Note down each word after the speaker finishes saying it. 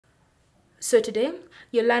So today,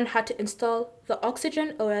 you'll learn how to install the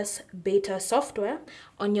OxygenOS Beta software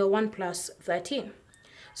on your OnePlus 13.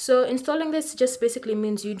 So installing this just basically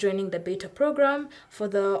means you joining the beta program for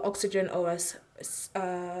the OxygenOS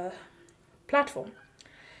platform.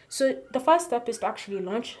 So the first step is to actually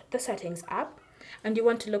launch the settings app, and you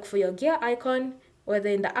want to look for your gear icon, whether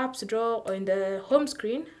in the apps drawer or in the home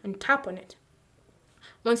screen, and tap on it.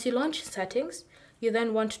 Once you launch settings, you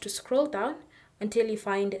then want to scroll down until you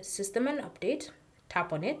find System and Update,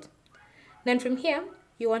 tap on it. Then from here,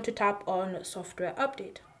 you want to tap on Software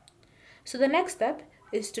Update. So the next step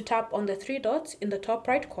is to tap on the three dots in the top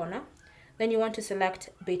right corner. Then you want to select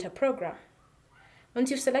Beta Program. Once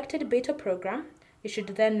you've selected Beta Program, it should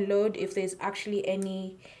then load if there's actually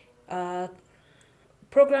any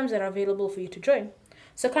programs that are available for you to join.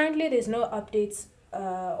 So currently there's no updates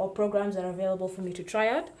or programs that are available for me to try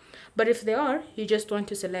out. But if they are, you just want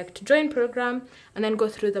to select Join Program and then go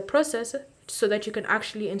through the process so that you can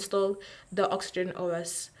actually install the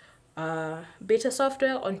OxygenOS beta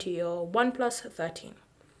software onto your OnePlus 13.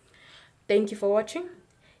 Thank you for watching.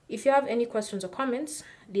 If you have any questions or comments,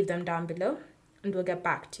 leave them down below and we'll get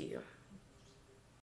back to you.